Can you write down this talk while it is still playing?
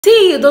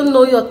See, you don't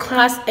know your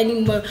class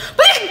anymore.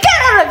 But you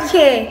get out of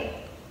here.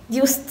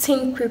 You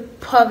stink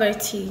with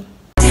poverty.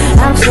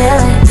 I'm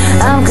chilling,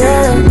 I'm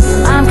good,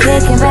 I'm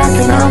kicking back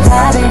and I'm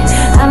vibing.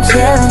 I'm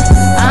chilling,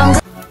 I'm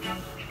good.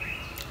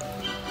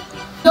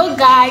 Yo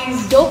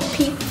guys, yo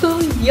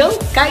people, yo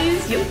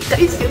guys.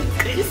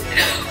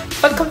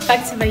 Welcome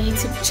back to my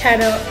YouTube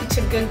channel. It's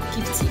your girl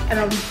Gifty, and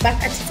I'm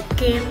back at it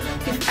again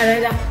with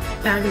another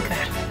banger.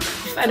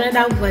 With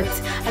another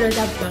what?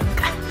 Another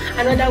banger.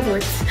 Another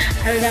what?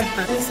 Another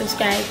banger.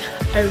 Subscribe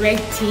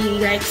already.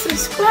 Like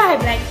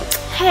subscribe. Like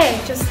hey,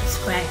 just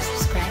subscribe.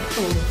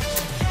 Oh,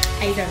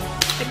 I don't know.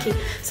 Okay,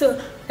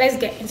 so let's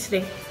get into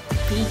the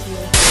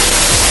video.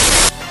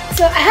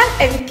 So I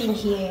have everything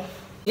here.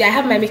 Yeah, I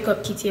have my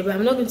makeup kit here, but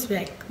I'm not going to be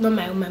like, not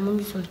my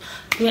mommy's one.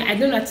 Yeah, I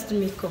don't know how to do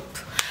makeup.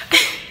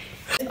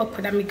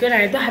 Awkward. I'm a girl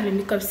and I don't have a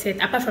makeup set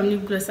apart from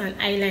lip gloss and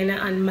eyeliner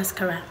and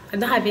mascara. I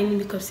don't have any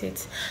makeup set.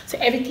 So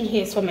everything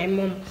here is for my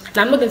mom. And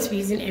I'm not going to be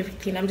using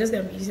everything. I'm just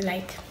going to be using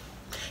like,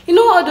 you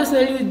know, all those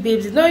Nollywood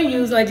babes. They don't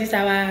use all this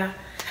our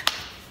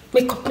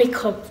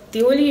makeup.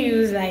 They only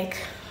use like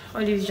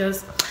all these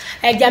just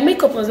like their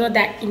makeup was not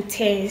that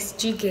intense.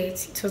 Do you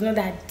get? It was not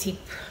that deep.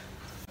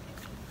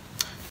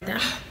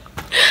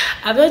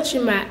 I've not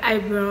trimmed my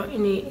eyebrow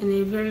in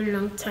a very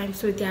long time,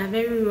 so they are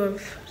very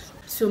rough.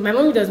 So my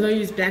mom does not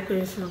use black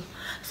pencil,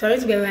 so I'm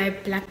going to get my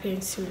black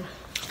pencil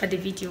for the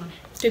video.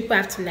 So people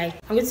have to like.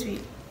 I'm going to be.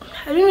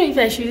 I don't know if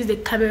I should use the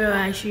camera or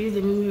I should use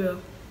the mirror.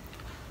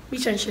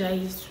 Which one should I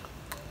use?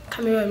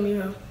 Camera or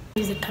mirror?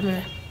 Use the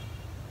camera.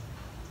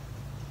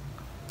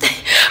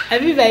 I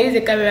think if I use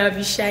the camera, I'll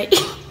be shy.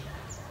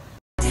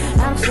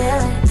 I'm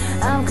chilling,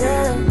 I'm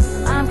good,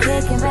 I'm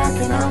kicking back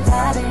and I'm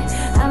vibing.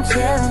 I'm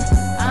chilling,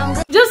 I'm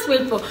good. Just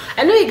wait for.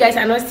 I know you guys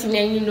are not seeing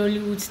any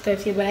Nollywood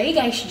stuff here, but you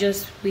guys should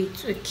just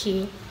wait,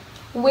 okay?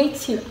 Wait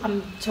till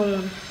I'm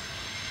done.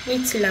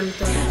 Wait till I'm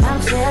done.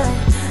 I'm chilling,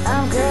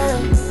 I'm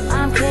good,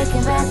 I'm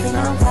kicking back and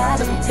I'm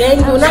vibing. Then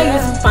you will not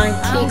use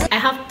pancake. I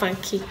have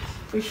pancake.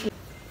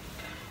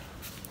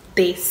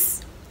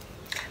 This,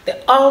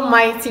 the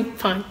almighty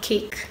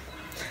pancake,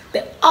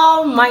 the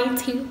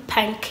almighty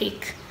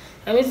pancake.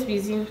 I'm just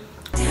using.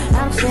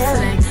 I'm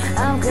chilling,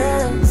 I'm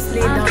good,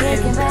 I'm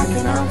kicking back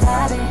and I'm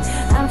vibing.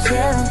 I'm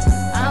chilling,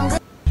 I'm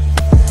good.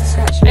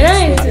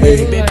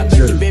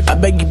 I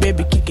beg you,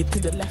 baby, kick it to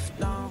the left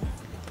now.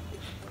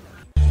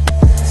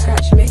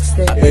 Scratch mix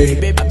there.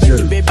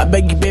 I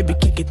beg you, baby,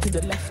 kick it to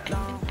the left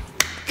now.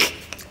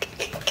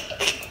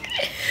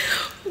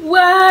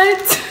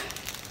 What?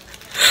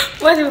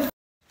 What if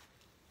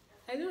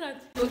I don't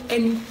have to do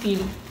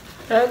anything?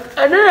 Like,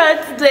 I don't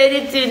have to do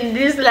anything in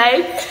this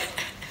life.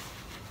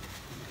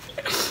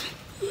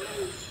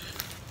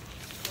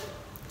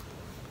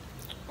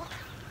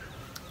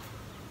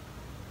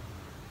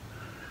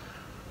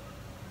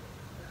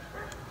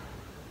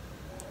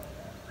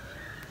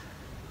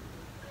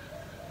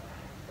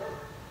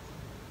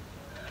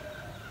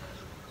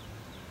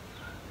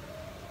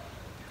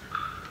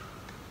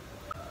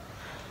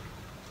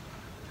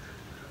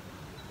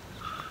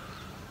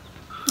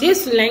 They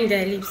used to line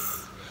their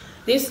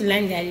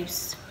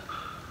lips.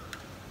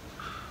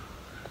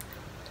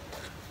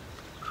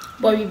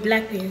 But with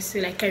black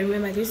pencil, like I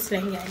remember, they used to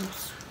line their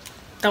lips.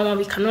 That one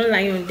we cannot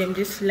lie on them. They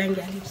used to line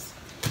their lips.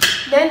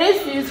 Then they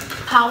used to use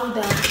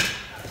powder,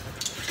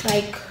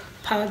 like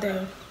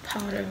powder.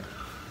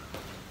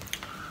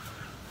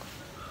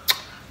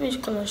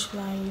 Which color should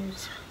I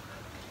use?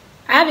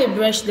 I have a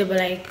brush there, but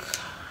like,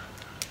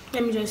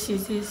 let me just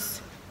use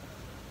this.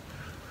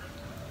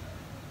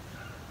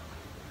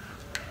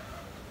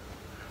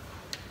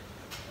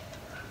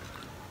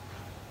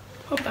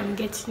 Hope I'm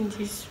getting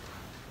this.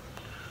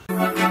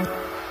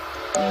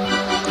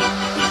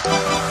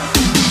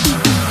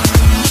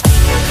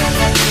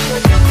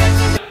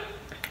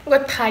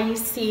 What are you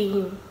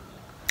saying?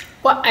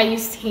 What are you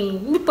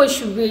saying? People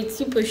should wait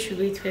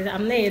first.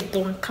 I'm not yet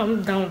done.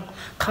 Calm down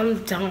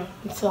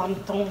until I'm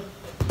done.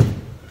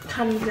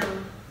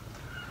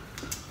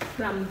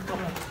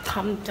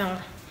 Calm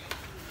down.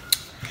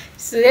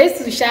 So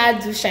let's do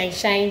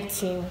shine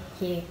thing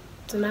here.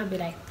 To not be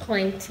like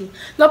plenty,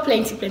 not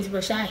plenty,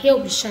 but her hair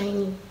will be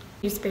shiny.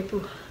 Use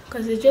people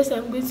because the dress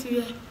I'm going to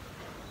wear.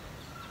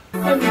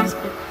 Let me use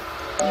people.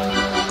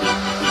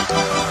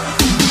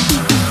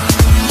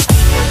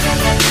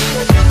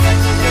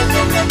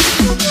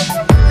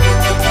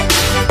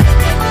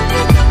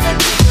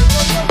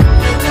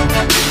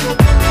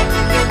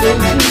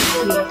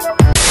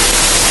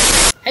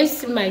 I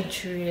see my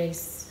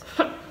dress.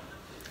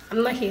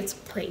 I'm not here to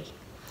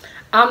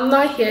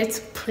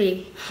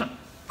play.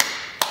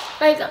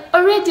 Like I'm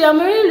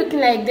already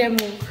looking like them.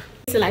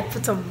 So like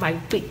put on my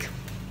wig.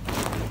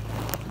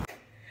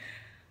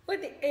 What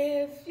the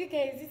F? You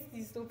guys, this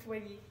is so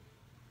funny.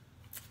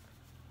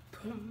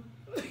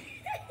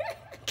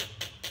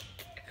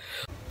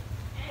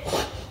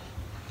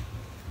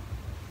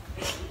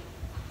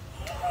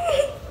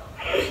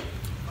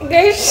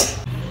 Guys.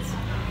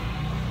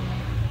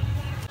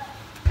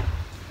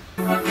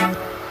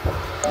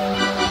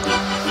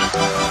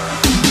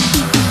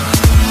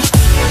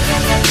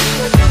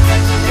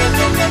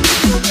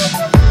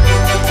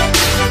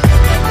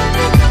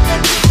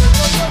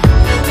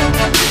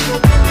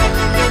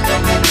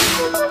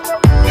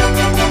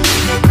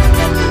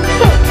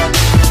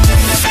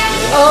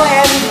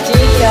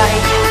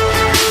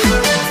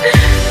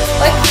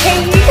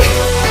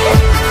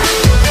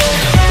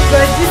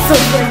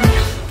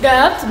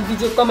 have to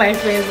video call my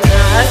friends.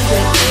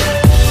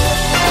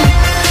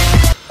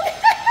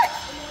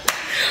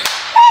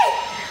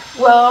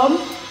 Well,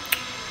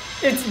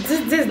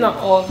 this is not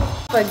all.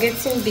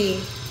 Forgetting the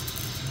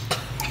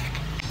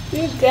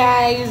you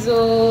guys.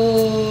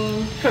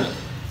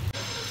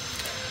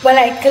 But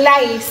like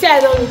lie, say I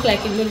don't look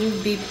like a nolly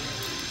babe.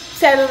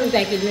 Say I don't look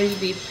like a nolly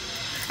babe.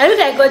 I look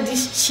like I got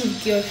this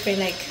cheap girlfriend.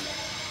 Like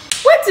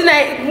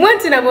one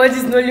thing about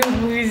this nolly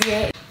movies,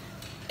 yeah.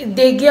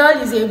 The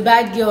girl is a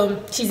bad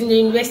girl. She's in the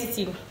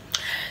university.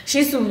 She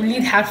used to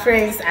lead her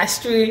friends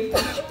astray.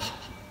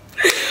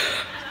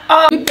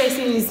 Or a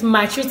person is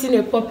maltreating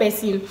a poor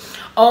person,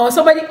 or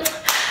somebody.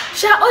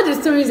 All the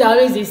stories are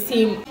always the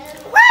same.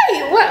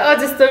 Why? Why all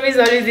the stories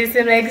are always the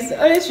same? Like it's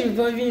always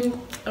revolving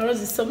around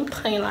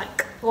something.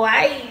 Like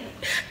why?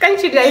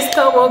 Can't you guys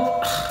come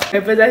up? My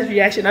brother's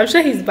reaction. I'm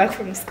sure he's back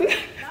from school.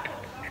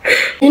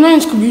 You know in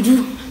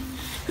Scooby-Doo.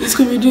 In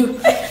Scooby-Doo.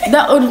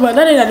 That old man,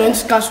 that I went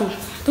to castle.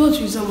 Don't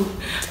you someone.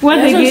 What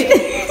again?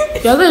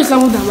 You're going to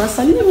someone that must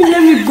let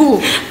me go.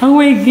 And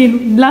what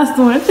again? Last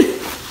one.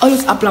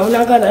 Always apply when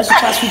I got that she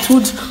pass with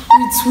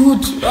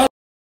wood.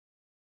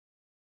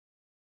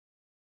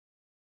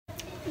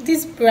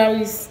 This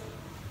brows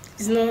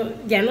is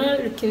not, they are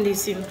not looking the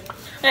same.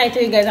 And I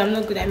tell you guys, I'm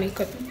not good at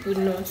makeup. People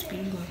would not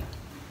believe me.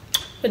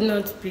 Would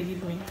not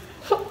believe me.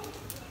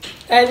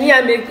 And me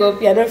and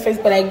makeup, you're not friends,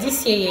 but like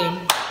this year,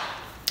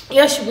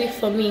 you should wait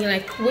for me.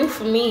 Like, wait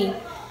for me.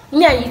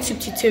 Me and YouTube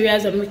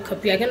tutorials on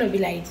makeup, you're gonna be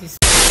like this.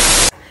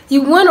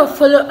 You want to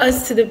follow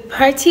us to the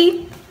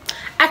party?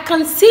 I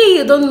can see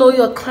you don't know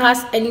your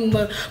class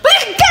anymore, but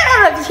you get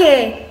out of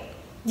here.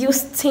 You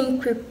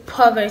stink with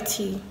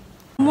poverty.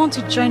 You want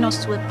to join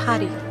us to a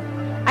party?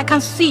 I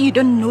can see you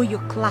don't know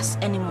your class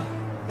anymore.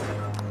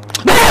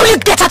 Where will you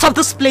get out of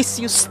this place?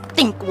 You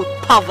stink with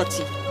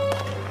poverty.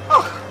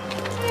 Oh.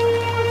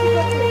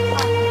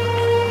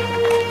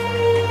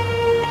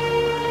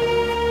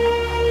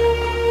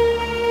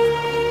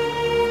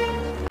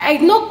 I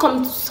did not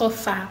come to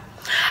suffer.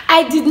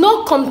 I did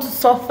not come to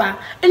suffer.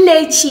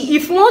 Nechi,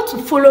 if you want to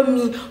follow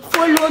me,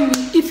 follow me.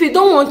 If you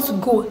don't want to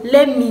go,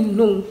 let me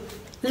know.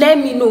 Let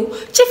me know.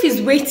 Chief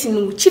is waiting.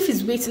 Oh. Chief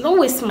is waiting. Don't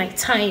waste my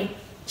time.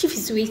 Chief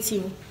is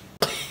waiting.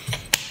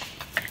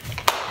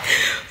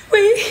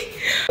 Wait.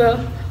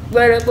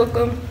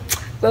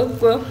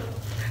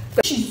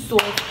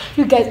 Jesus.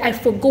 You guys, I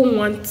forgot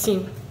one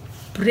thing.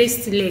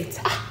 Bracelet.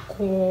 Ah,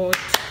 God.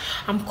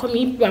 I'm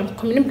coming. I'm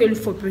going to look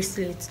for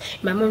bracelets.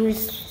 My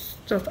mommy's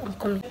stuff. I'm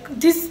coming.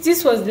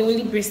 This was the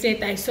only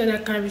bracelet I saw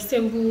that can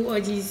resemble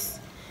all these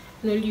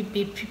nolly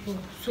babe people.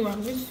 So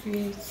I'm going to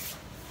wear it.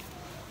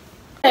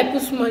 I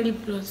put small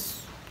lip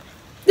gloss.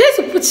 They used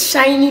to put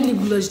shiny lip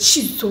gloss.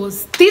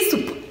 Jesus. They used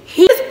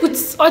to put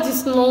all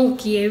these long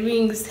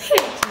earrings. Hey,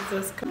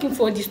 Jesus. I'm looking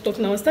for all this stuff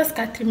now. Start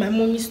scattering my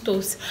mommy's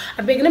stuff.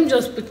 I beg them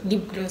just put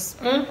lip gloss.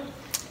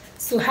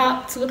 So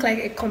how to look like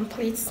a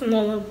complete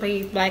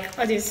nollybabe, like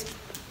all this.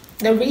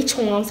 The rich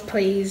ones,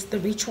 please. The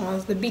rich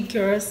ones, the big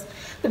girls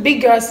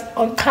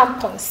on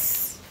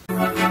campus.